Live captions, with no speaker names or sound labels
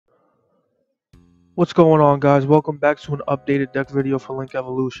What's going on, guys? Welcome back to an updated deck video for Link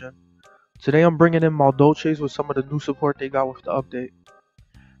Evolution. Today I'm bringing in Madolches with some of the new support they got with the update.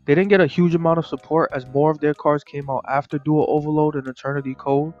 They didn't get a huge amount of support as more of their cards came out after Dual Overload and Eternity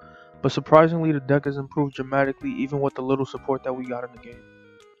Code, but surprisingly the deck has improved dramatically even with the little support that we got in the game.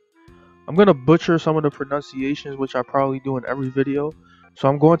 I'm going to butcher some of the pronunciations, which I probably do in every video, so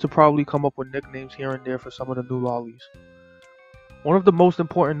I'm going to probably come up with nicknames here and there for some of the new lollies. One of the most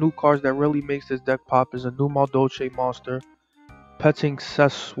important new cards that really makes this deck pop is a new Madolche monster, Petting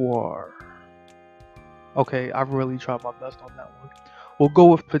Cessoir. Okay, I've really tried my best on that one. We'll go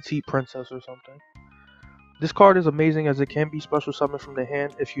with Petite Princess or something. This card is amazing as it can be special summoned from the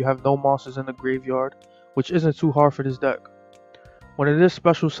hand if you have no monsters in the graveyard, which isn't too hard for this deck. When it is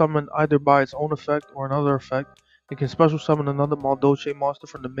special summoned either by its own effect or another effect, it can special summon another Madolche monster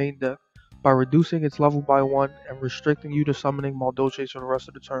from the main deck by reducing its level by 1 and restricting you to summoning Madolches for the rest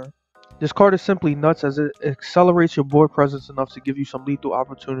of the turn. This card is simply nuts as it accelerates your board presence enough to give you some lethal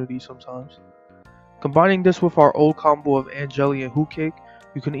opportunities sometimes. Combining this with our old combo of Angeli and Hootcake,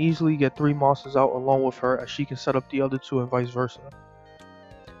 you can easily get 3 monsters out along with her as she can set up the other 2 and vice versa.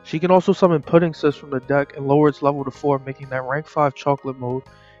 She can also summon Pudding Sis from the deck and lower its level to 4, making that rank 5 chocolate mode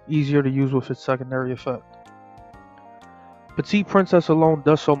easier to use with its secondary effect. Petite Princess alone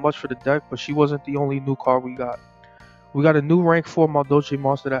does so much for the deck, but she wasn't the only new card we got. We got a new rank 4 Madolche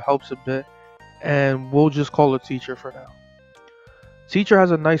monster that helps a bit, and we'll just call it Teacher for now. Teacher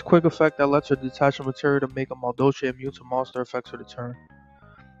has a nice quick effect that lets her detach a material to make a Madolche immune to monster effects for the turn.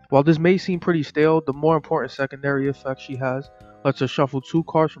 While this may seem pretty stale, the more important secondary effect she has lets her shuffle 2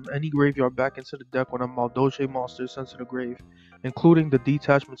 cards from any graveyard back into the deck when a Madolche monster is sent to the grave, including the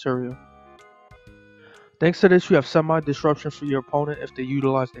detached material. Thanks to this, you have semi-disruption for your opponent if they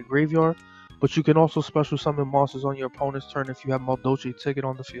utilize their graveyard, but you can also special summon monsters on your opponent's turn if you have Madolche ticket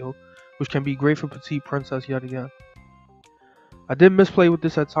on the field, which can be great for Petite Princess yet again. I did misplay with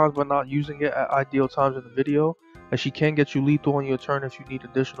this at times by not using it at ideal times in the video, as she can get you lethal on your turn if you need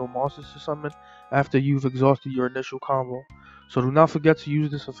additional monsters to summon after you've exhausted your initial combo, so do not forget to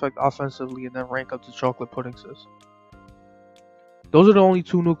use this effect offensively and then rank up to Chocolate Pudding Sis. Those are the only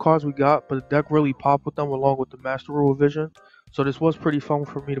 2 new cards we got, but the deck really popped with them along with the Master Rule Vision, so this was pretty fun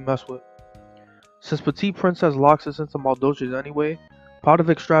for me to mess with. Since Petite Princess locks us into Madolches anyway, Pot of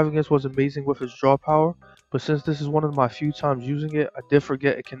Extravagance was amazing with its draw power, but since this is one of my few times using it, I did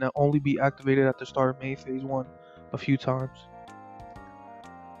forget it can only be activated at the start of main phase 1 a few times.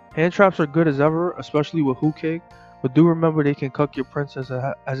 Hand traps are good as ever, especially with Hootcake, but do remember they can cuck your princess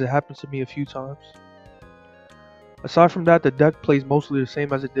as it happened to me a few times. Aside from that, the deck plays mostly the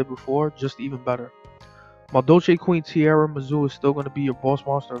same as it did before, just even better. Madolche Queen Tiara Mizzou is still going to be your boss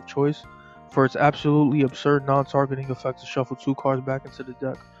monster of choice for its absolutely absurd non-targeting effect to shuffle 2 cards back into the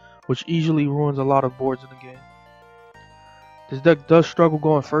deck, which easily ruins a lot of boards in the game. This deck does struggle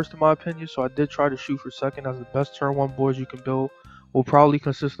going first in my opinion, so I did try to shoot for second as the best turn 1 boards you can build will probably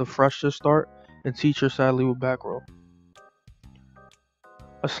consist of Fresh to start and Teacher sadly with back row.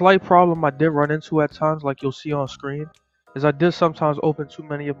 A slight problem I did run into at times, like you'll see on screen, is I did sometimes open too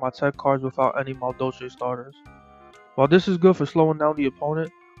many of my tech cards without any Madolche starters. While this is good for slowing down the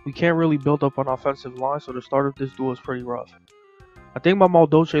opponent, we can't really build up an offensive line, so the start of this duel is pretty rough. I think my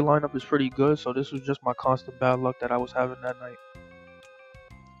Madolche lineup is pretty good, so this was just my constant bad luck that I was having that night.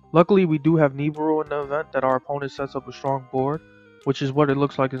 Luckily, we do have Nibiru in the event that our opponent sets up a strong board, which is what it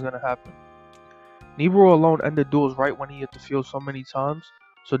looks like is going to happen. Nibiru alone ended duels right when he hit the field so many times,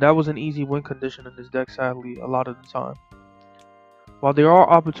 so that was an easy win condition in this deck sadly a lot of the time. While there are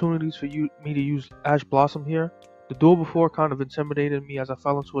opportunities for me to use Ash Blossom here, the duel before kind of intimidated me as I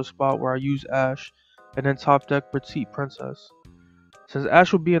fell into a spot where I used Ash and then top deck Petite Princess. Since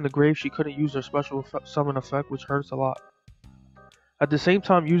Ash would be in the grave, she couldn't use her special summon effect, which hurts a lot. At the same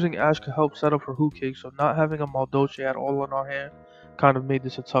time, using Ash could help set up her Hootcake, so not having a Madolche at all in our hand kind of made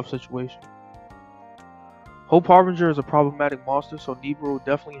this a tough situation. Hope Harbinger is a problematic monster, so Nibiru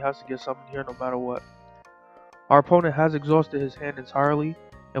definitely has to get summoned here no matter what. Our opponent has exhausted his hand entirely,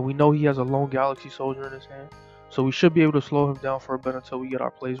 and we know he has a lone Galaxy Soldier in his hand, so we should be able to slow him down for a bit until we get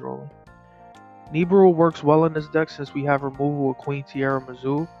our plays rolling. Nibiru works well in this deck since we have removal of Queen Tiara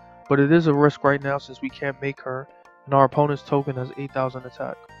Mizzou, but it is a risk right now since we can't make her, and our opponent's token has 8,000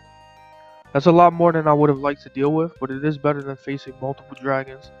 attack. That's a lot more than I would have liked to deal with, but it is better than facing multiple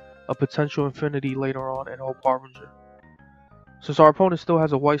dragons, a potential infinity later on, and Hope Harbinger. Since our opponent still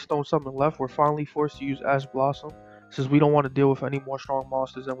has a white stone summon left, we're finally forced to use Ash Blossom, since we don't want to deal with any more strong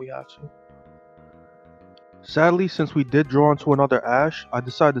monsters than we have to. Sadly, since we did draw into another Ash, I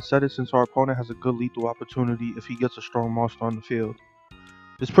decided to set it since our opponent has a good lethal opportunity if he gets a strong monster on the field.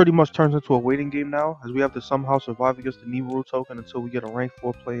 This pretty much turns into a waiting game now, as we have to somehow survive against the Nibiru token until we get a rank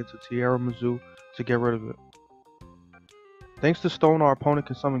 4 play into Tierra Mizzou to get rid of it. Thanks to Stone, our opponent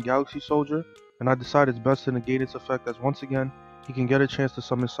can summon Galaxy Soldier, and I decide it's best to negate its effect, as once again, he can get a chance to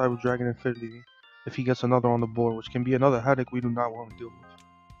summon Cyber Dragon Infinity if he gets another on the board, which can be another headache we do not want to deal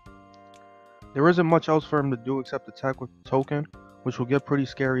with. There isn't much else for him to do except attack with the token, which will get pretty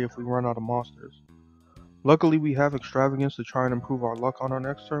scary if we run out of monsters. Luckily, we have Extravagance to try and improve our luck on our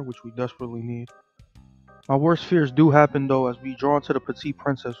next turn, which we desperately need. My worst fears do happen though, as we draw into the Petite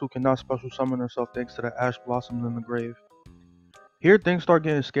Princess, who cannot special summon herself thanks to the Ash Blossoms in the grave. Here things start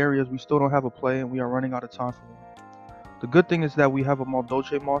getting scary as we still don't have a play and we are running out of time for one. The good thing is that we have a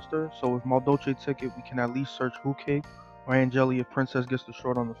Madolche monster, so with Madolche ticket we can at least search Who Cake or Angeli if Princess gets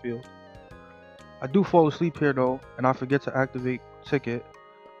destroyed on the field. I do fall asleep here though, and I forget to activate ticket,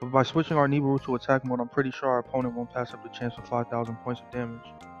 but by switching our Nibiru to attack mode, I'm pretty sure our opponent won't pass up the chance for 5,000 points of damage.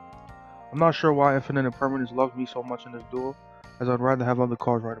 I'm not sure why Infinite Impermanence loves me so much in this duel, as I'd rather have other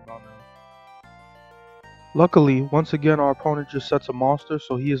cards right about now. Luckily, once again our opponent just sets a monster,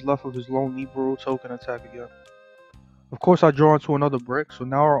 so he is left with his lone Nibiru token attack again. Of course I draw into another brick, so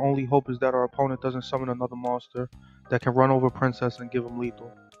now our only hope is that our opponent doesn't summon another monster that can run over Princess and give him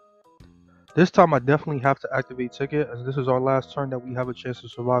lethal. This time I definitely have to activate ticket, as this is our last turn that we have a chance to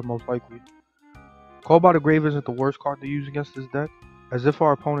survive most likely. Call by the Grave isn't the worst card to use against this deck, as if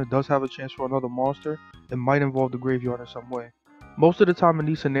our opponent does have a chance for another monster, it might involve the graveyard in some way. Most of the time in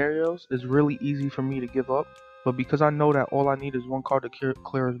these scenarios, it's really easy for me to give up, but because I know that all I need is one card to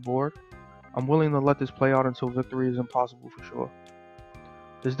clear his board, I'm willing to let this play out until victory is impossible for sure.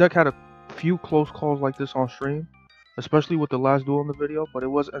 This deck had a few close calls like this on stream, especially with the last duel in the video, but it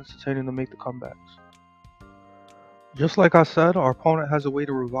was entertaining to make the comebacks. Just like I said, our opponent has a way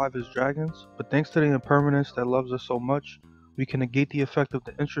to revive his dragons, but thanks to the impermanence that loves us so much, we can negate the effect of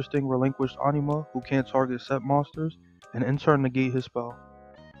the interesting relinquished Anima, who can't target set monsters, and in turn negate his spell.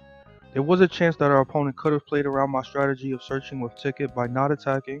 There was a chance that our opponent could have played around my strategy of searching with ticket by not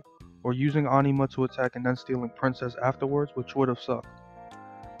attacking, or using Anima to attack and then stealing Princess afterwards, which would have sucked.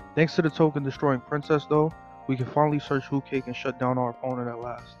 Thanks to the token destroying Princess though, we can finally search Who Cake and shut down our opponent at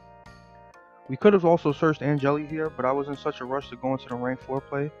last. We could have also searched Angeli here, but I was in such a rush to go into the rank 4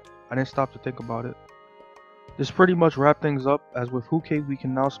 play, I didn't stop to think about it. This pretty much wrapped things up, as with Who Cake we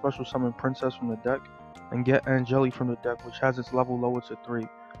can now special summon Princess from the deck, and get Angeli from the deck, which has its level lowered to 3,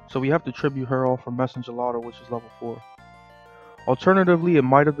 so we have to tribute her off for Messenger Lauder, which is level 4. Alternatively, it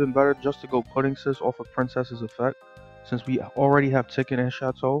might have been better just to go Pudding Sis off of Princess's effect, since we already have Ticket and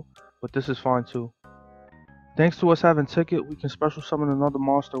Chateau, but this is fine too. Thanks to us having Ticket, we can special summon another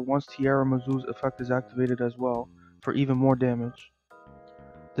monster once Tierra Mizzou's effect is activated as well, for even more damage.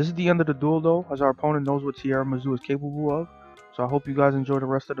 This is the end of the duel though, as our opponent knows what Tierra Mizzou is capable of, so I hope you guys enjoy the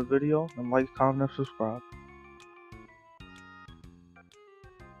rest of the video, and like, comment, and subscribe.